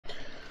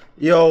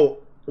Yo,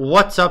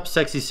 what's up,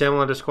 sexy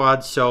Salamander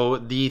Squad? So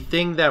the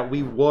thing that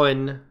we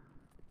won,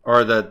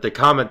 or the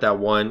comment that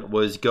won,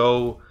 was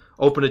go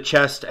open a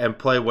chest and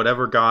play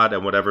whatever god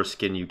and whatever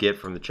skin you get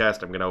from the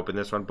chest. I'm gonna open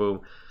this one.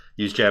 Boom.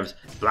 Use gems.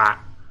 Blah.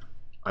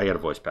 I got a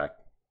voice pack.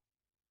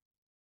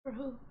 For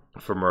who?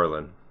 For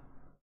Merlin.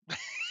 Does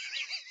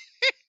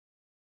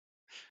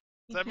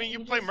that mean you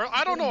play Merlin?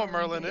 I don't know what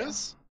Merlin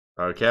is.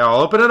 Okay, I'll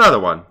open another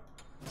one.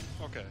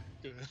 Okay,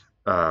 good.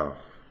 Oh.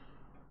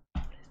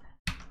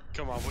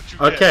 Come on, what you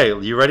Okay,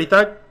 get? you ready,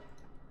 Thug?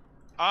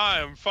 I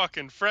am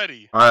fucking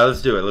Freddy. Alright,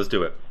 let's do it. Let's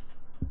do it.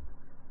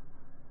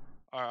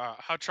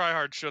 How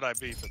tryhard should I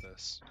be for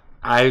this?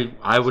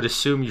 I would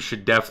assume you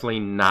should definitely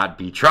not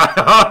be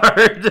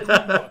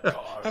tryhard.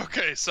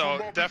 Okay,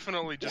 so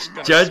definitely just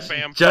gonna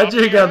spam.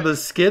 Judging on the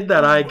skin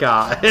that I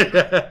got.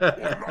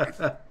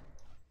 Alright.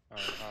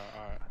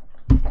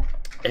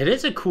 It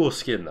is a cool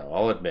skin, though,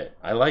 I'll admit.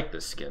 I like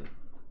this skin.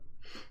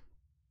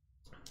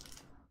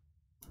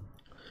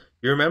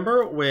 You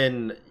remember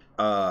when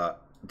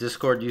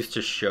Discord used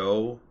to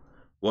show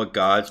what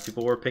gods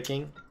people were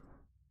picking?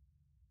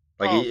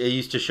 Like, it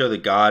used to show the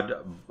god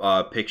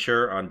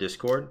picture on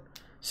Discord,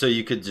 so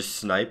you could just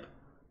snipe.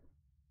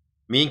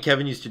 Me and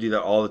Kevin used to do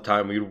that all the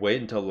time. We would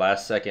wait until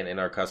last second in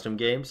our custom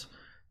games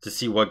to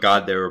see what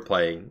god they were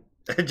playing,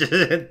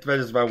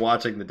 just by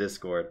watching the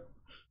Discord.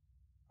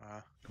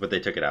 But they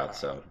took it out,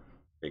 so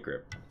big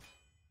rip.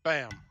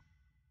 Bam.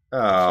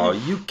 Oh,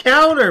 you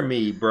counter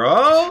me,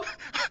 bro!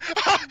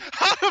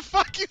 How the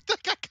fuck you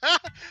think I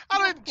got?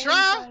 I didn't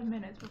try.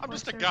 I'm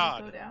just a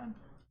god.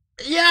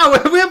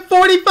 Yeah, we have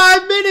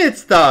 45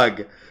 minutes,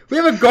 Thug. We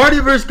have a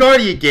Guardian vs.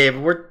 Guardian game.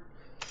 And we're.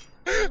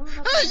 Hey,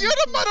 you're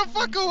the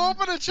motherfucker who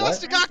opened a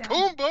chest and got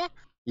Kumba.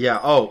 Yeah.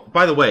 Oh,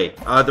 by the way,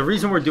 the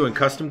reason we're doing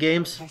custom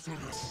games,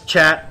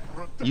 chat,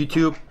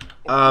 YouTube,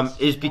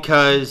 is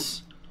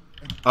because.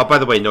 Oh, by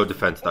the way, no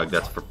defense, Thug.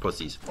 That's for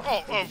pussies.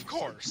 Oh, of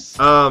course.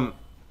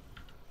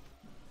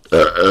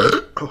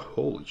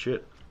 Holy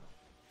shit.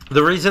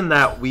 The reason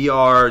that we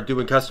are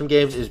doing custom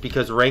games is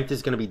because ranked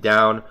is going to be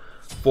down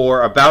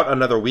for about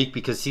another week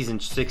because season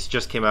 6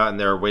 just came out and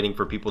they're waiting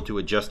for people to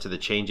adjust to the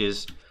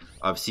changes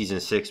of season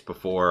 6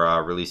 before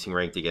releasing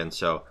ranked again.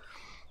 So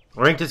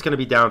ranked is going to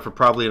be down for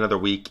probably another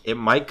week. It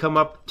might come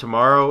up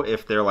tomorrow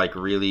if they're like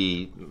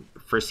really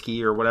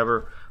frisky or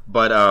whatever,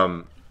 but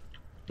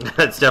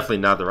that's definitely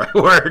not the right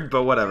word,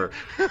 but whatever.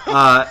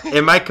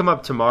 It might come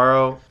up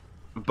tomorrow,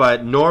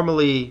 but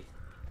normally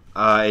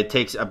it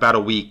takes about a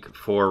week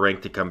for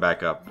rank to come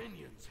back up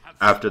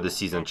after the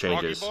season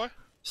changes.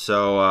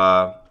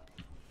 So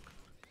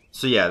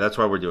yeah, that's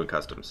why we're doing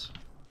customs.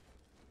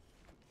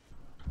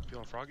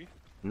 Feeling froggy?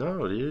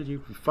 No, dude, you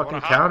fucking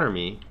counter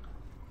me.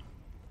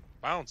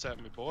 Bounce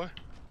at me, boy.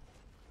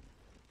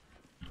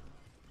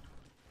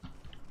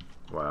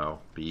 Wow,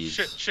 bees.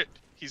 Shit.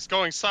 He's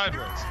going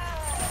sideways.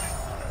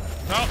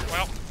 Oh,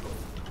 well.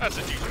 That's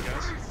a GG,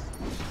 guys.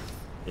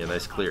 Yeah,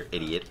 nice clear,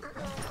 idiot.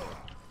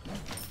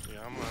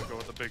 Yeah, I'm gonna go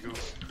with the big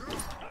oof.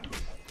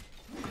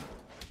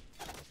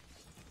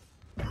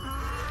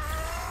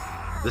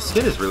 The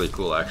skin is really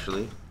cool,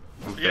 actually.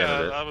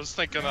 Yeah, I was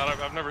thinking that.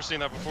 I've never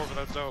seen that before, but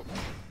that's dope.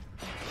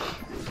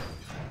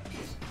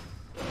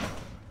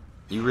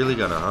 You really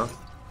gonna, huh?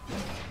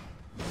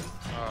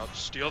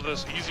 Steal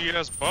this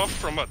easy-ass buff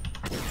from a...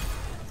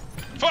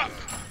 Fuck!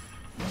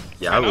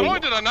 Yeah, Not only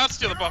did I not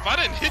steal the buff, I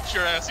didn't hit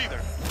your ass either.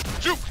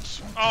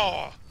 Juked!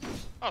 Oh!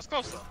 I was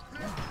close, though.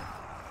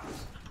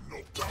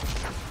 If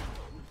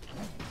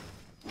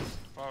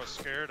I was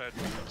scared, I'd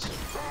be...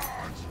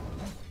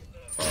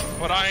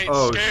 But I ain't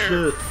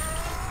scared. Shit.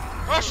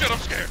 Oh shit, I'm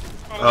scared.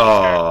 Oh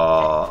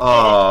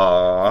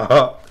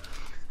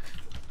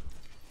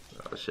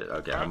shit.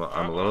 Okay, I'm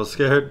a little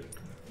scared.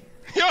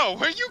 Yo,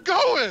 where you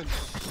going?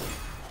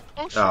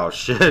 Oh shit. Oh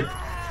shit.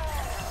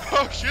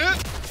 Oh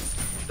shit.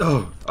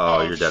 Oh,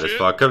 you're dead as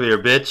fuck. Come here,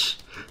 bitch.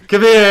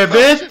 Come here,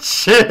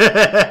 bitch.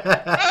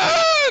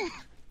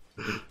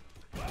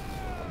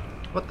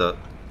 What the?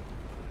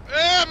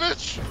 Yeah,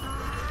 bitch.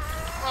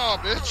 Oh,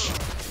 bitch.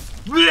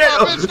 No,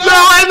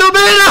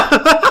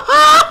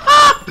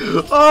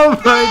 oh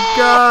my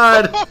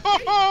god!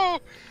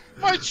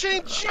 My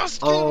chain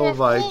just came Oh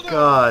my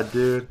god,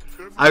 dude.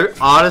 I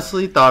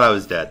honestly thought I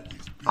was dead.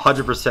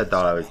 100%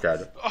 thought I was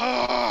dead.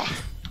 I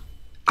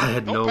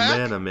had no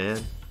mana,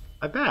 man.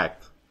 I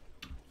backed.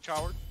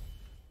 Coward.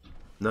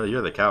 No,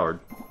 you're the coward.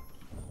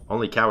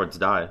 Only cowards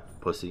die,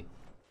 pussy.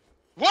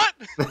 What?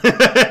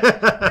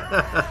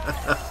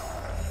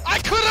 I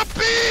could have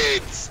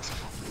beat!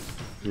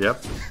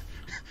 Yep.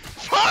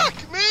 Fuck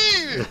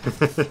me!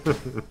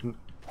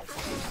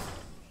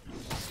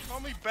 Call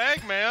me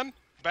bag man.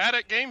 Bad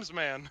at games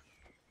man.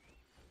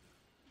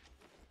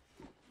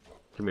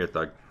 Come here,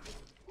 Thug.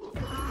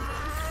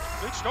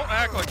 Bitch, don't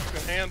act like you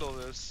can handle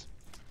this.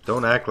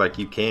 Don't act like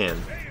you can.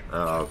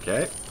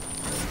 Okay.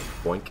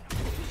 Boink.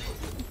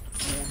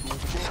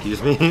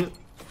 Excuse me.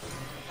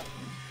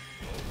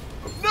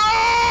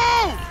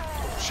 No!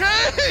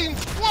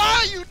 Chains!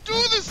 Why you do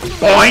this to me?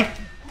 Boink!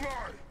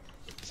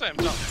 Sam,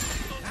 no.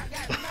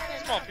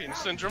 Small penis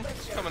syndrome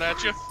coming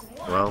at you.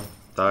 Well,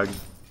 Thug,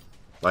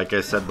 like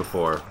I said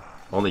before,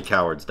 only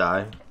cowards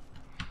die.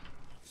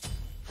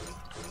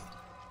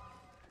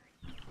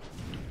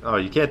 Oh,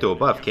 you can't do a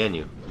buff, can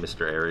you,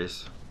 Mr.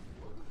 Ares?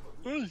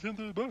 Oh, you can't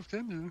do a buff,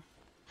 can you?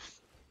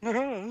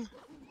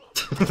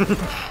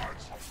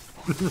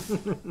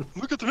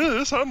 Look at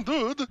this, I'm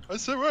dude. I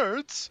say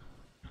words.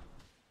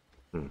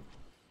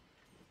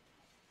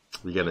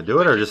 You gonna do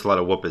it or just let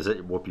it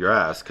whoop your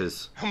ass?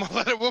 Cause I'm gonna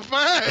let it whoop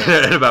my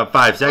ass. in about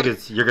 5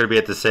 seconds, you're gonna be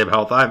at the same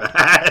health I'm at.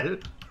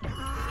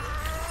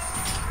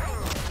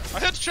 I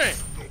hit the chain.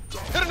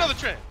 Hit another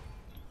chain.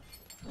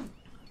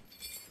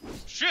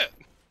 Shit.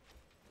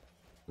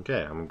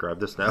 Okay, I'm gonna grab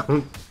this now.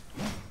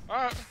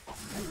 Alright.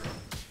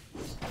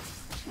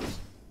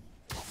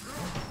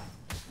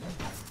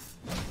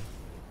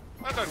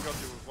 That doesn't go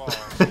through a wall.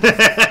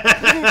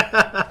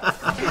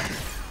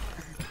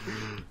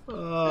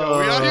 Yo,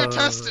 we out here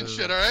testing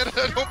shit, alright?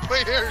 I don't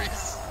play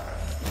Ares.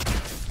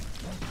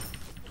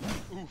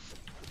 Oof.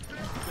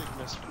 Big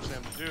miss from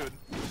SamDaDude.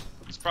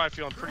 He's probably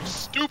feeling pretty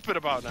stupid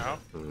about now.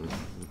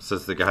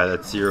 Says the guy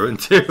that's 0 and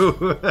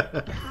 2.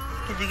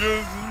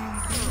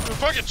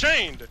 Fucking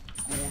chained.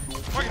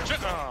 Fucking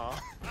chained. Aw.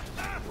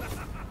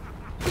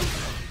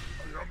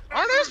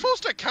 Aren't I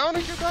supposed to counter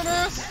you,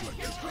 dumbass?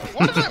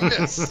 What did I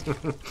miss?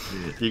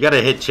 You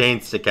gotta hit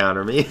chains to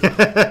counter me.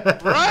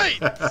 Right!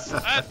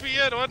 That'd be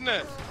it, wouldn't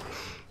it?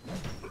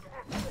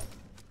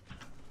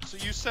 So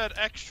you said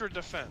extra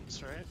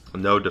defense, right?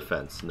 No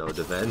defense, no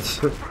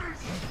defense. Okay.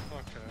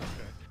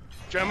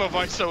 Gem of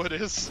ISO it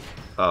is.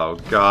 Oh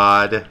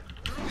god.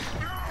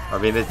 I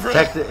mean,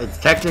 it's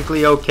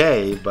technically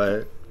okay,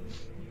 but...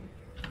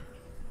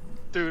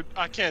 Dude,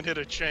 I can't hit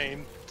a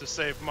chain to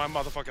save my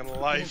motherfucking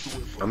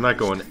life. I'm not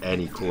going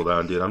any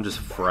cooldown, dude. I'm just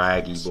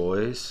fraggy,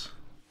 boys.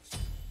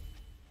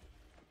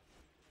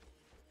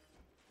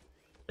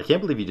 I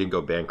can't believe you didn't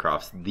go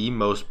Bancroft's the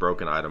most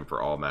broken item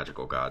for all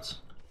magical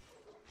gods.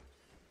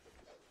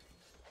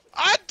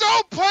 I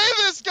don't play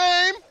this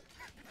game!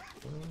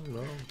 Oh,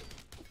 no.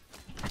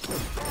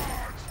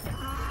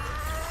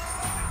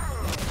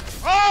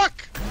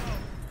 Fuck!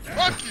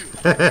 Fuck you!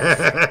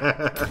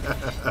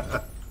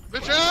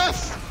 Bitch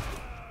ass!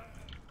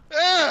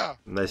 Yeah!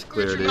 Nice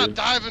clear, You're dude. not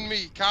diving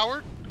me,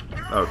 coward!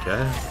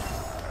 Okay.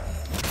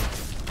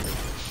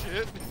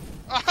 Shit.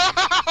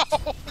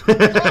 Ow!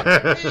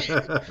 Fuck me!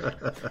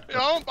 You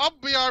know, I'm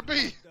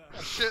BRB.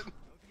 Shit.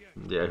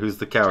 Yeah, who's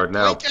the coward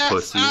now,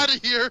 pussy? Out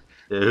of here!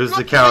 Yeah, who's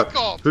the coward?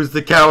 Who's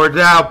the coward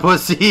now,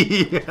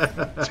 pussy?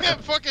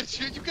 Can't fucking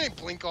shit. You can't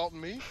blink alt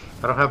me.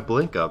 I don't have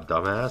blink up,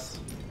 dumbass.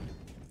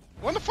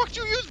 When the fuck did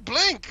you use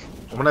blink?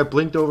 When I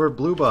blinked over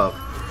blue buff.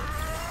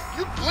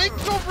 You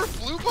blinked over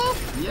blue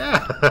buff?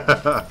 Yeah.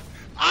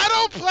 I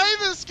don't play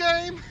this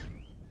game.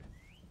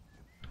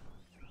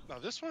 Now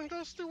this one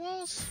goes through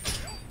walls.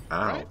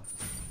 Ow. Right?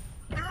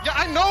 Yeah,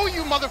 I know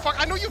you, motherfucker.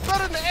 I know you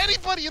better than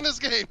anybody in this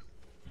game.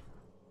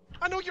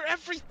 I know your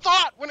every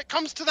thought when it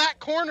comes to that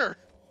corner.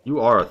 You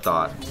are a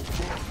thought.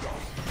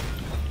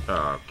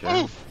 Oh,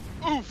 okay. Oof!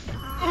 Oof!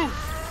 Oof!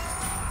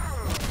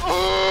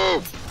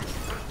 Oof!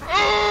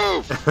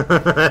 Oof!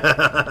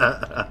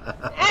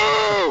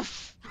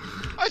 Oof!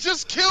 I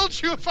just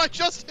killed you if I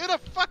just hit a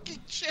fucking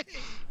chain.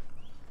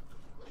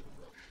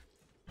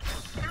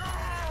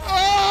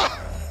 Ah!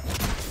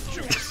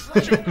 Juice!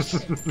 Juice!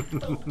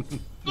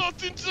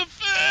 Nothing to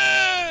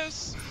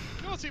face!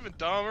 You know what's even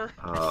dumber?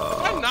 If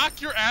I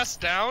knock your ass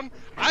down,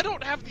 I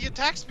don't have the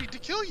attack speed to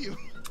kill you.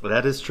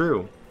 That is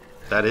true.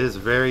 That is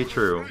very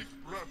true.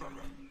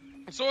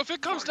 So if it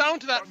comes down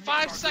to that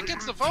 5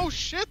 seconds of oh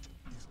shit,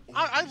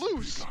 I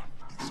lose.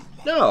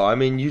 No, I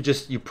mean you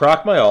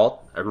proc my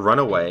ult, run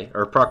away,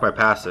 or proc my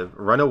passive,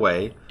 run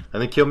away,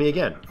 and then kill me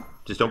again.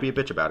 Just don't be a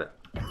bitch about it.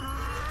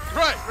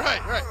 Right.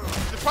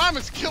 The problem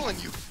is killing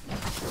you.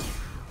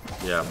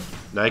 Yeah.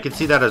 Now I can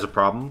see that as a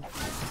problem.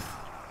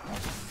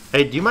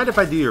 Hey, do you mind if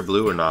I do your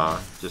blue or nah?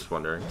 Just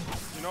wondering.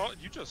 You know what?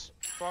 You just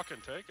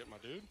fucking take it, my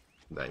dude.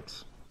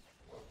 Thanks.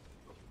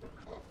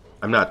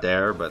 I'm not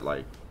there, but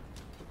like...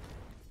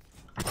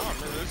 Oh,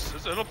 man,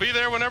 it'll be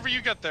there whenever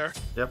you get there.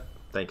 Yep.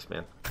 Thanks,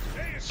 man.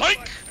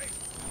 Psych!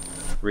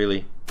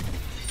 Really?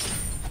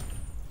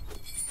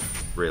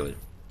 Really?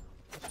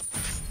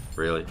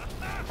 Really?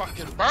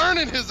 Fucking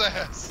burning his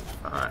ass.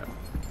 Alright.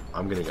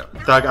 I'm gonna go.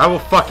 Thug, I will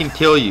fucking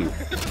kill you.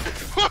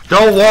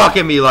 Don't walk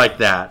at me like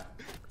that.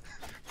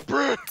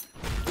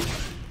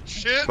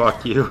 Shit.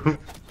 Fuck you.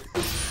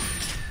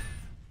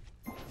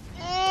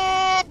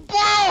 Oh,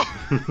 boy!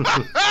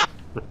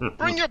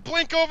 Bring your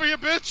blink over here,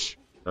 bitch.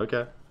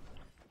 Okay.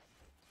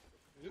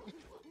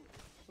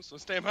 So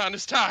stay behind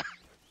this tire.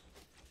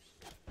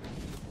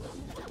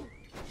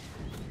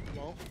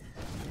 No.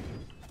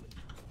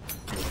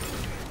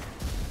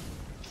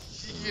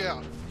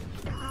 Yeah.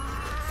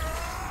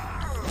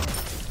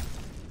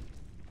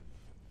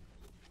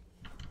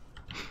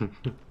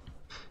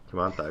 Come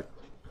on, Thug.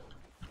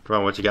 Come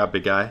on, what you got,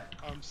 big guy?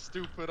 I'm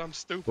stupid.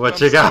 What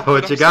you got?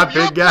 What you got,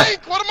 big guy?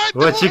 Blink. What am I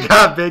doing? What you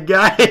got, big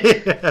guy?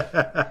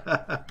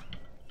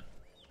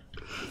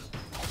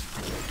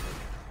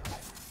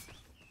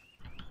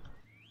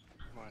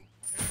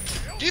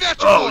 Get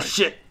at your Oh boy.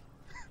 shit!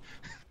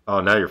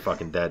 Oh, now you're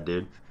fucking dead,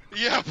 dude.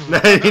 Yeah.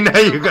 now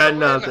you got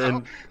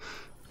nothing.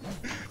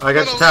 Oh, I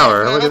got your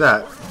tower. Look at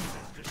that.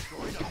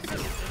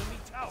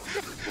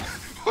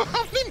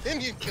 How many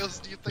minion kills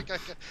do you think I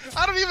can?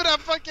 I don't even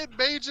have fucking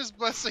mage's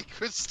blessing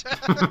with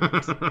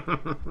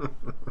stats.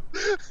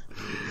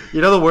 You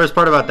know the worst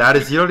part about that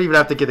is you don't even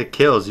have to get the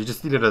kills. You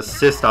just need an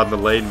assist on the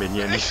lane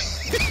minion.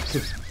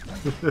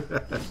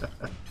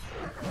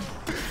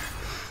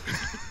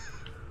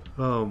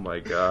 Oh my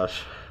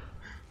gosh.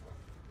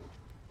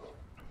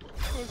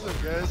 What's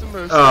up, guys?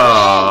 I'm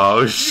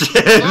oh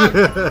shit!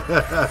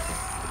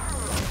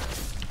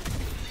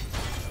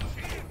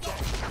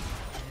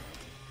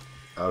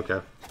 Okay.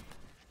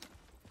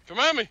 Come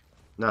at me.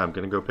 No, I'm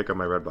gonna go pick up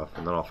my red buff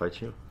and then I'll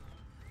fight you.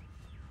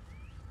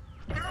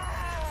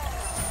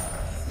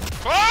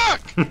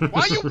 Fuck!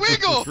 Why you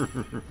wiggle?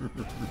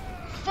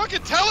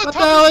 Fucking tell it. What the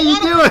hell are you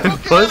doing,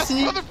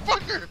 pussy?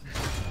 Motherfucker!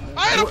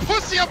 I ain't a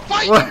pussy. I'm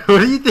fighting. What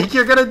do you think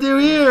you're gonna do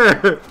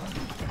here?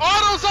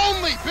 Autos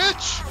only,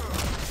 bitch.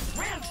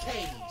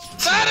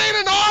 That ain't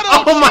an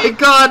auto. Oh my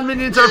god,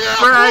 minions are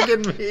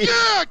fragging me.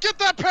 Yeah, get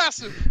that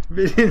passive.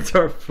 Minions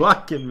are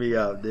fucking me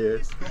up,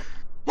 dude.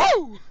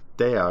 Woo!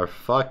 They are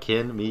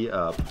fucking me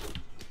up.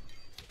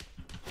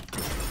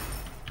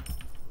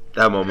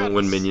 That moment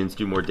when minions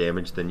do more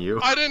damage than you.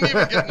 I didn't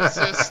even get an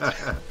assist.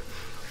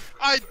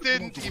 I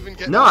didn't even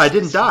get No, an I assist.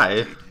 didn't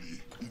die.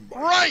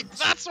 Right,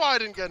 that's why I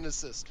didn't get an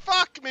assist.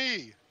 Fuck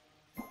me.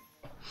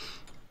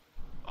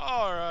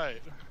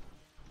 Alright. Do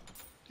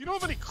you know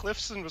of any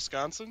cliffs in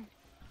Wisconsin?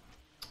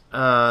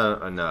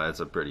 No,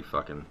 it's a pretty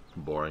fucking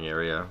boring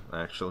area,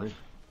 actually.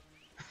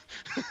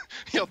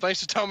 Yo,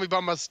 thanks for telling me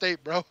about my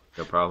state, bro.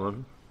 No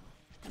problem.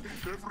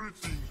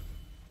 Everything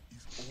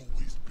is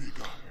always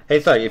bigger. Hey,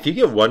 Thug, if you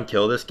get one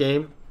kill this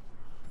game...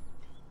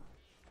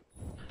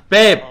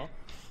 Babe!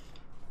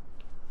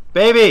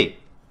 Baby!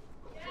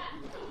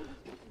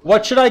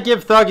 What should I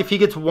give Thug if he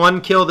gets one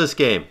kill this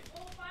game?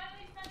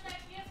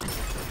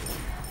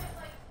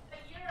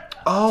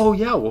 Oh,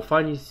 yeah, we'll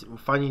finally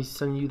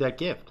send you that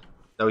gift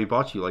that we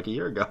bought you like a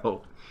year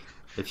ago.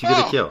 If you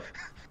get a kill.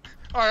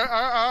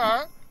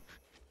 Alright.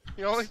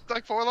 You only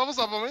like 4 levels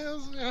up on me,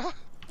 you know?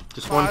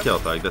 Just one kill,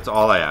 Thug. That's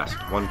all I ask.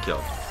 One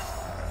kill.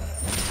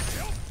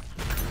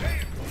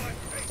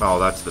 Oh,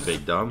 that's the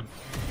big dumb.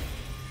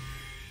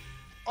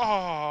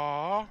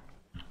 Aww.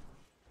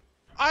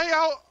 I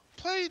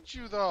outplayed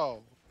you,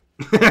 though.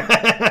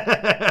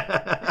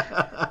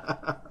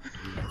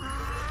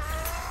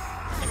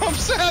 I'm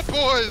sad,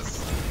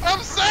 boys.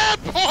 I'm sad,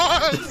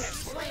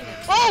 boys.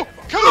 Oh,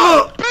 come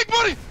on, big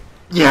buddy.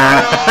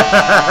 Yeah.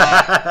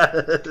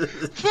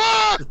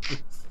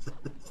 Fuck.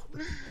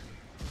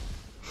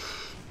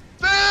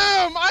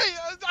 Damn,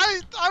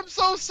 I'm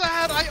so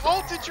sad. I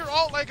ulted your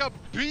ult like a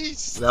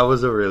beast. That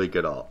was a really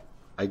good ult.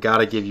 I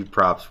gotta give you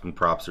props when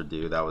props are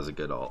due. That was a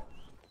good ult.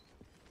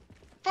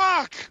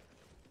 Fuck.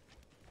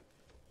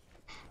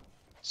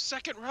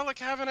 Second relic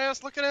having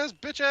ass, looking ass,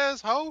 bitch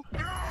ass hoe.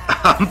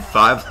 I'm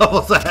 5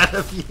 levels ahead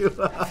of you.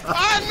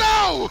 I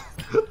know.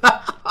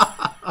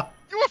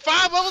 You were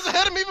 5 levels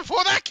ahead of me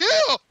before that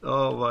kill.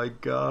 Oh my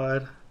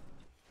god.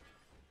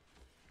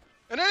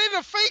 And it ain't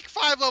a fake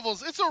 5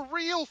 levels. It's a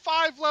real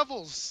 5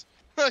 levels.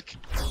 Like,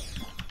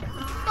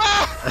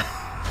 ah!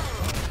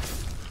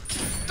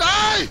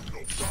 Die!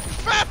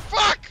 Fat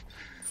fuck!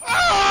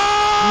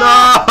 Ah!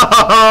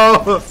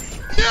 No!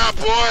 Yeah,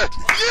 boy!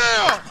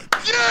 Yeah!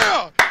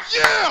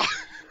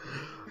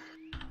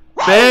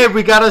 Babe,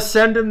 we gotta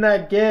send him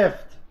that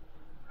gift.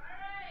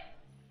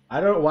 I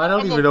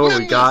don't even know what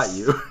we got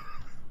you.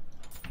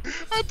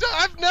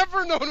 I've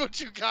never known what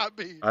you got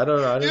me. I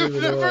don't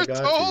even know what I got you. You've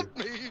never told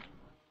me.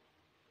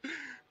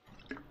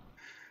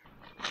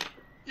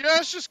 Yeah,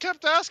 it's just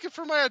kept asking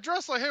for my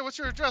address. Like, hey, what's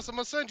your address? I'm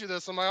gonna send you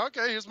this. I'm like,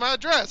 okay, here's my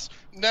address.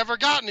 Never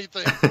got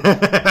anything.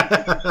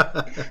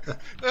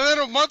 And then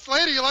a month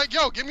later, you're like,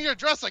 yo, give me your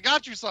address. I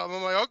got you something.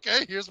 I'm like,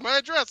 okay, here's my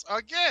address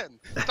again.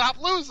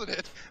 Stop losing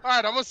it. All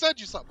right, I'm gonna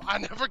send you something. I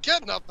never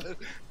get nothing.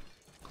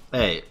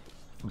 Hey,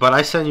 but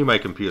I sent you my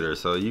computer,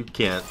 so you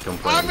can't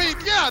complain. I mean,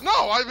 yeah, no,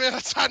 I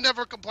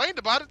never complained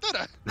about it, did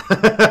I?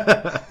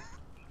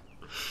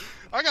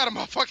 I got a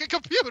motherfucking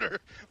computer.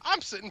 I'm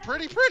sitting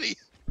pretty.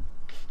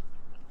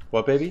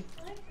 What, baby?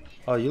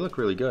 Oh, you look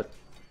really good.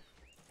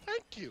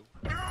 Thank you.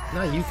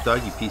 No, you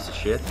Thug, you piece of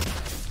shit.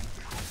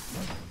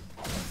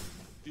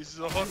 This is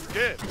a hot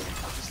game.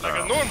 It's like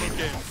a normal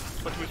game,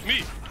 but with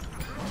me.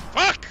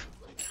 Fuck!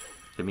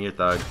 Give me your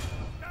Thug.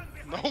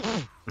 Nope.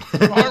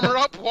 Armor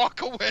up,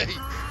 walk away.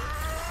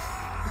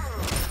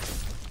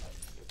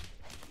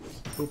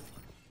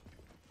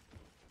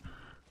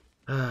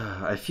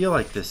 I feel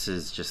like this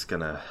is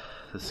gonna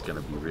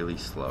be really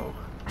slow.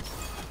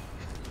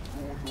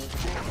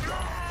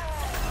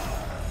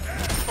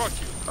 Fuck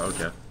you.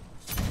 Okay.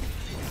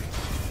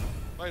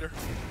 Later.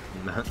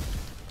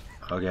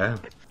 Okay.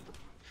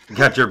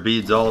 Got your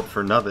beads ult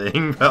for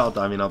nothing. Well,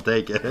 I mean, I'll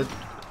take it.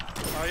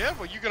 Oh yeah?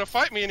 Well, you're gonna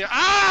fight me and you—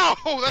 Ow!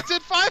 That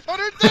did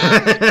 500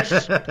 damage!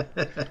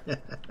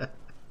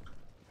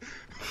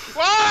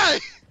 Why?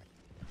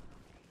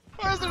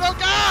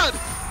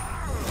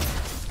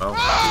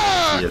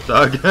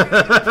 Thug.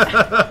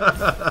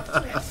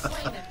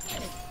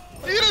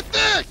 Eat a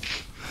dick!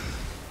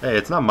 Hey,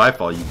 it's not my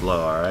fault you blow,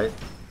 alright?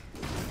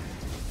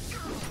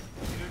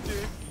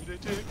 Eat a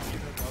dick, eat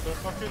a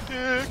motherfucking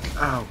dick.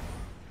 Ow.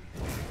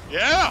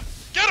 Yeah!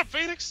 Get him,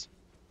 Phoenix!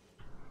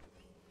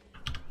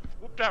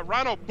 Whoop that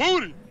rhino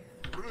booty!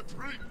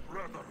 Retreat,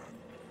 brethren.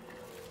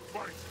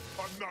 Fight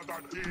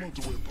another day. Not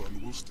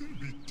weapon will still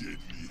be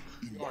deadly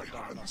in my Not to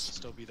hands.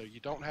 still be there. You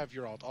don't have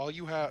your ult. All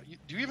you have...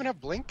 do you even have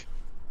blink?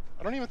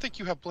 I don't even think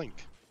you have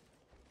blink.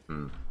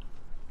 Hmm.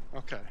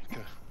 Okay,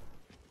 good.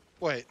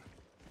 Wait.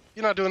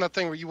 You're not doing that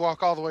thing where you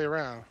walk all the way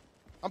around.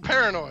 I'm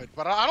paranoid,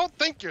 but I don't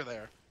think you're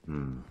there.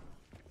 Hmm.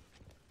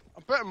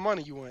 I'm betting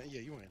money you ain't. Yeah,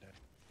 you ain't dead.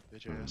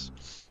 Bitch ass.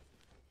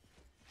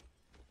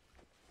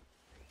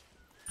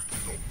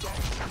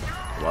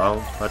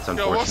 Well, that's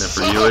unfortunate what's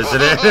for you, up?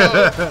 isn't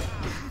it?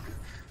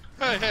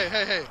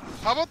 Hey.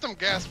 How about them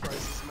gas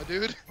prices, my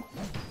dude?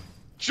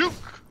 Juke!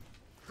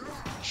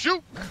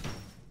 Juke!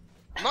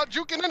 I'm not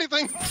juking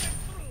anything!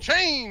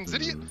 Chains,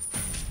 idiot!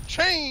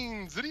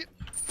 Chains, idiot!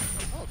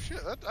 Oh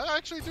shit, that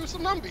actually do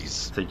some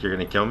numbies. Think you're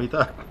gonna kill me,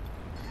 Thug?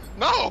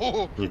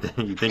 No! You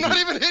think I'm not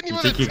even hitting you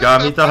with think a you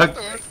got me, 10 Thug?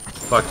 afterward.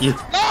 Fuck you.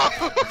 No!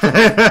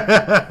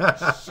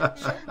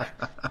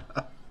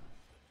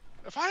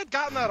 If I had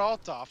gotten that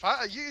ult off,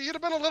 you'd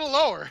have been a little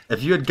lower.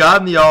 If you had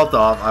gotten the ult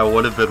off, I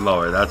would have been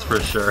lower, that's for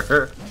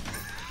sure.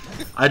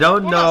 I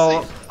don't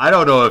know. I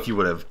don't know if you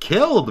would have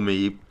killed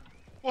me,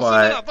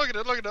 Well,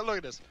 but look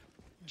at this.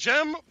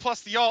 Gem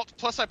plus the ult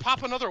plus I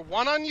pop another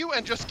one on you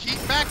and just keep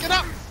backing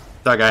up.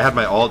 Doug, I had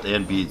my ult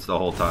and beads the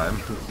whole time.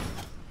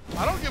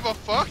 I don't give a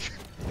fuck.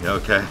 Yeah,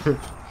 okay. I give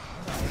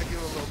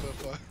a little bit of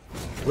fuck.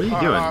 What are you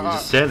doing? You're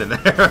just standing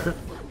there.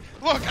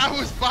 Look, I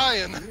was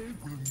buying.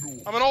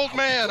 I'm an old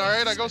man,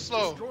 alright? I go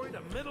slow.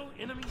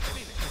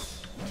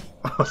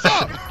 What's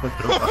up? What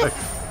the fuck?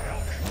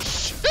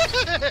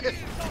 Shit!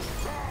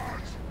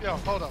 Yo,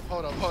 hold up.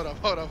 Hold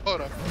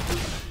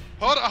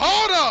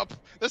up!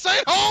 This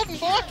ain't holding,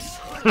 boys!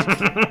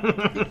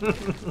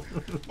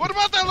 What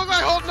about that look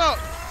like holding up?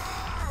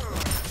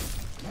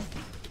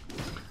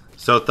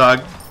 So,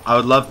 Thug, I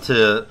would love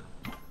to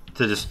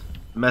just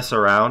mess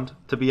around,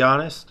 to be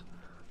honest.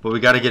 But we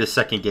gotta get a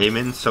second game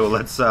in, so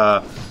let's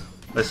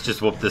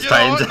just whoop this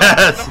Titan's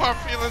ass. No hard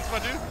feelings, my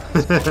dude.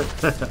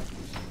 If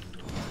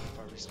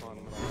I respawn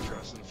him without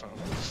trust in the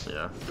fountain.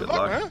 Yeah, Good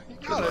luck, man. You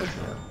got it.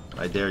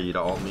 Yeah. I dare you to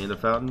ult me in the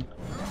fountain.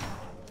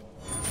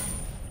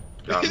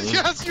 Got me.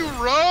 Yes, you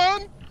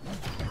run!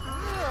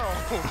 No.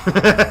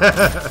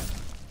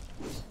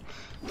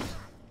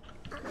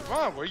 Come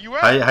on, where you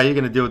at? How you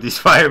gonna deal with these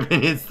fire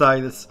minions,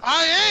 Thug? This,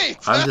 I ain't!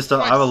 I'm That's just my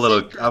I'm a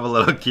secret.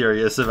 little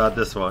curious about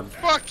this one.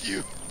 Fuck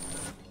you!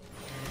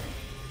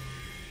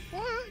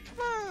 What? Come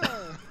on!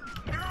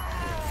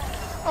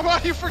 I'm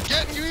out here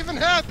forgetting you even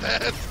had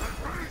that!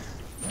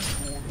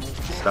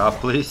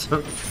 Stop, please.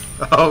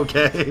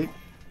 Okay.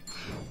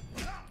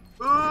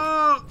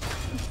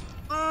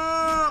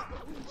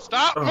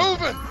 Stop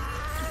moving!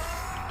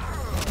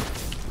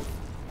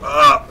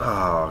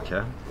 Oh,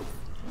 okay.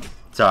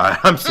 Sorry,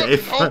 I'm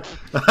safe. Nope.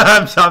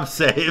 I'm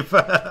safe.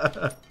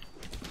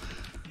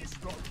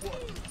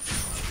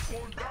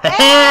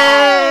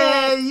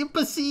 Hey, you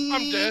pussy!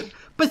 I'm dead.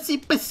 Pussy.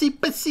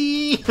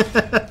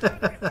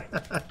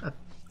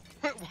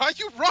 Why are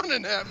you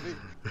running at me?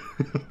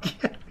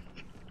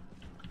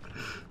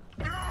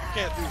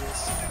 Can't do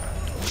this.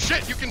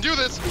 Shit, you can do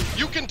this!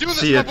 You can do this,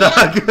 See ya, my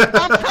boy! Doug.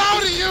 I'm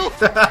proud of you!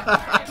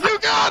 You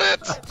got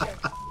it!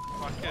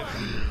 Fucking...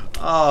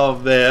 Oh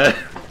man.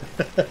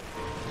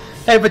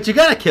 Hey, but you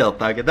gotta kill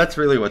Thug. That's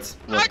really what's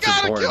I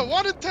got a important. kill,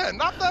 1 in 10,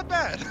 not that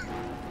bad.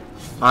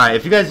 Alright,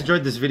 if you guys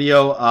enjoyed this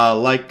video,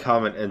 like,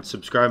 comment, and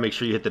subscribe. Make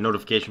sure you hit the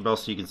notification bell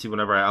so you can see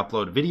whenever I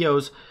upload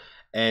videos.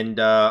 And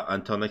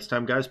until next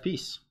time, guys,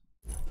 peace.